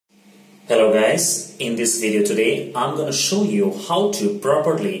Hello guys, in this video today I'm going to show you how to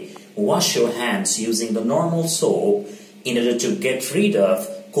properly wash your hands using the normal soap in order to get rid of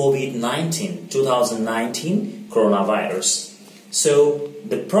COVID-19 2019 coronavirus. So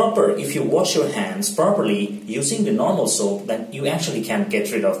if you wash your hands properly using the normal soap, then you actually can get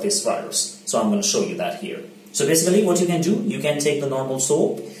rid of this virus. So I'm going to show you that here. So basically what you can do, you can take the normal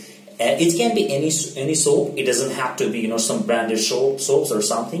soap. It can be any soap. It doesn't have to be some branded soaps or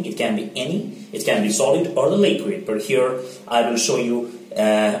something. It can be any. It can be solid or the liquid. But here I will show you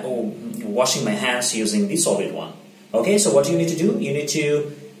washing my hands using the solid one. Okay, so what you need to do, you need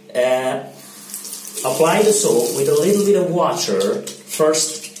to apply the soap with a little bit of water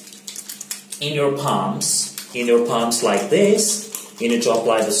first in your palms like this. You need to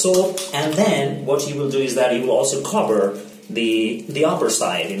apply the soap, and then what you will do is that you will also cover the upper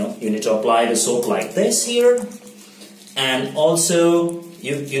side. You need to apply the soap like this here, and also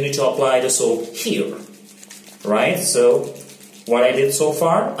you need to apply the soap here, right? So what I did so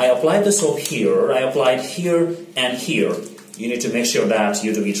far, I applied the soap here, I applied here and here. You need to make sure that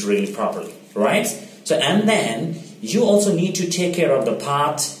you do it really properly, right? So, and then you also need to take care of the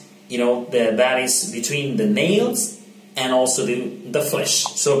part that is between the nails and also the flesh.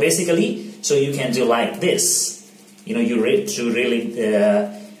 So basically, so you can do like this. To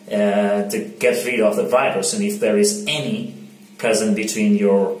get rid of the virus, and if there is any present between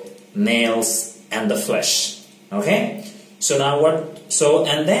your nails and the flesh. Okay. So now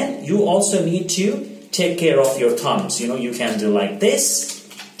and then you also need to take care of your thumbs. You can do like this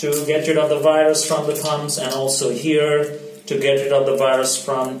to get rid of the virus from the thumbs, and also here to get rid of the virus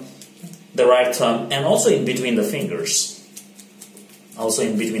from the right thumb, and also in between the fingers.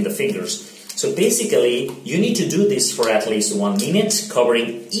 So basically, you need to do this for at least 1 minute,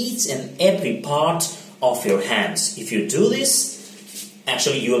 covering each and every part of your hands. If you do this,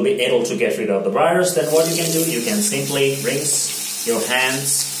 actually you will be able to get rid of the virus. Then what you can do, you can simply rinse your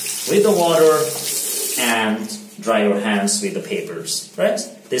hands with the water and dry your hands with the papers, right?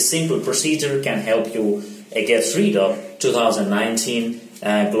 This simple procedure can help you get rid of 2019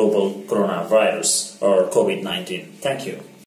 global coronavirus or COVID-19. Thank you.